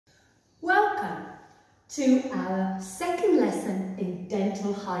Welcome to our second lesson in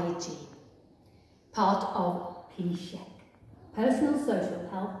dental hygiene, part of PSHEC, personal social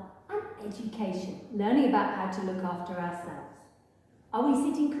health and education, learning about how to look after ourselves. Are we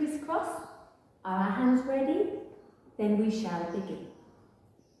sitting crisscross? Are our hands ready? Then we shall begin.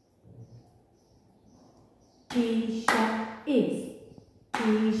 PSHEC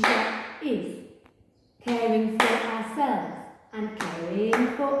is caring for ourselves and caring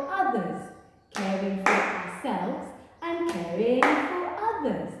for others, caring for ourselves and caring for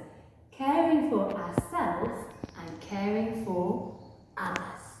others, caring for ourselves and caring for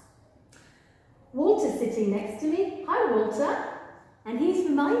others. Walter's sitting next to me. Hi Walter. And he's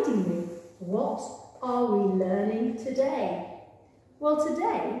reminding me, what are we learning today? Well,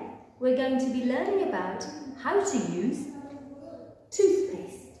 today we're going to be learning about how to use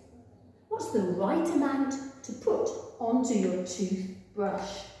toothpaste. What's the right amount to put onto your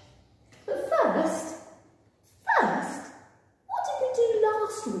toothbrush? But first, what did we do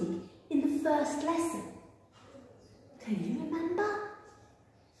last week in the first lesson? Can you remember?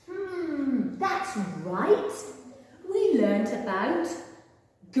 That's right. We learnt about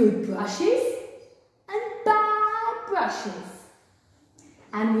good brushes and bad brushes.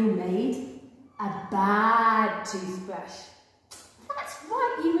 And we made a bad toothbrush. That's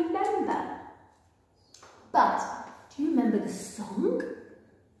right, you remember. But do you remember the song?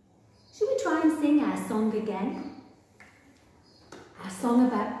 Should we try and sing our song again? Our song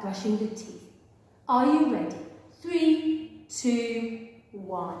about brushing the teeth. Are you ready? 3, 2,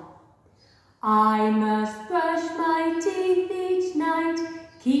 1. I must brush my teeth each night,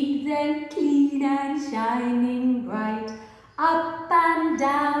 keep them clean and shining bright, up and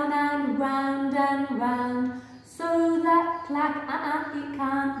down and round, so that plaque it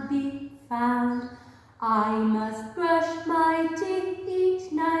can't be found. I must brush my teeth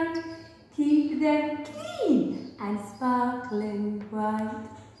each night, keep them clean and sparkling bright.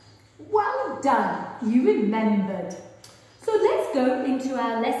 Well done, you remembered. So let's go into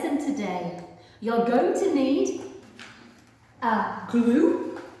our lesson today. You're going to need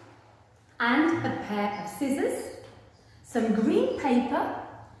glue and a pair of scissors, some green paper,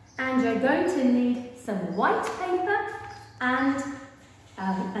 and you're going to need some white paper and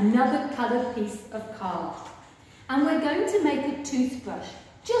another coloured piece of card. And we're going to make a toothbrush,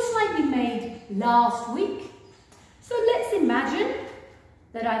 just like we made last week. So let's imagine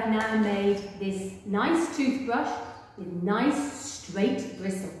that I've now made this nice toothbrush with nice straight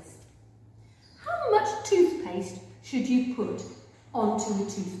bristles. How much toothpaste should you put onto a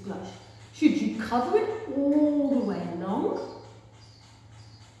toothbrush? Should you cover it all the way along?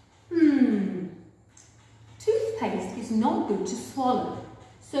 Toothpaste is not good to swallow,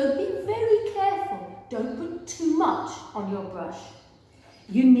 so be very careful. Don't put too much on your brush.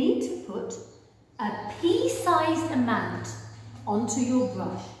 You need to put a pea-sized amount onto your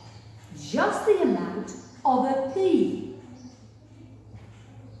brush, just the amount of a pea.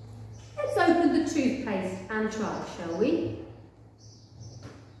 Let's open the toothpaste and try, shall we?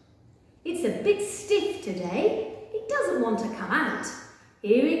 It's a bit stiff today. It doesn't want to come out.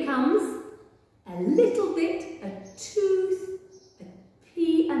 Here it comes. A little bit, a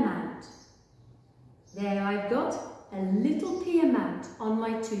pea amount. There I've got a little pea amount on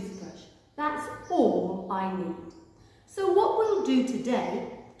my toothbrush. That's all I need. So what we'll do today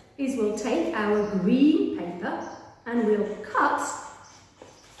is we'll take our green paper and we'll cut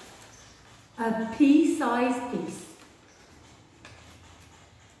a pea-sized piece.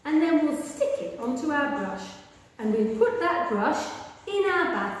 And then we'll stick it onto our brush, and we'll put that brush in our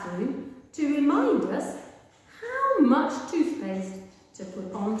bathroom to remind us how much toothpaste to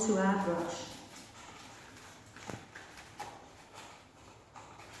put onto our brush.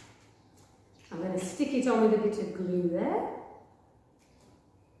 I'm going to stick it on with a bit of glue there.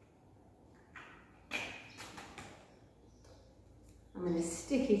 I'm going to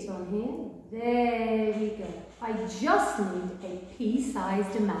stick it on here. There we go. I just need a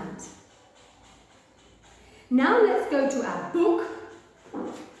pea-sized amount. Now let's go to our book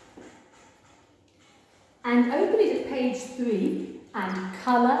and open it at page 3 and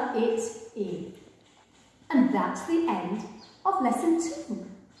colour it in. And that's the end of lesson 2.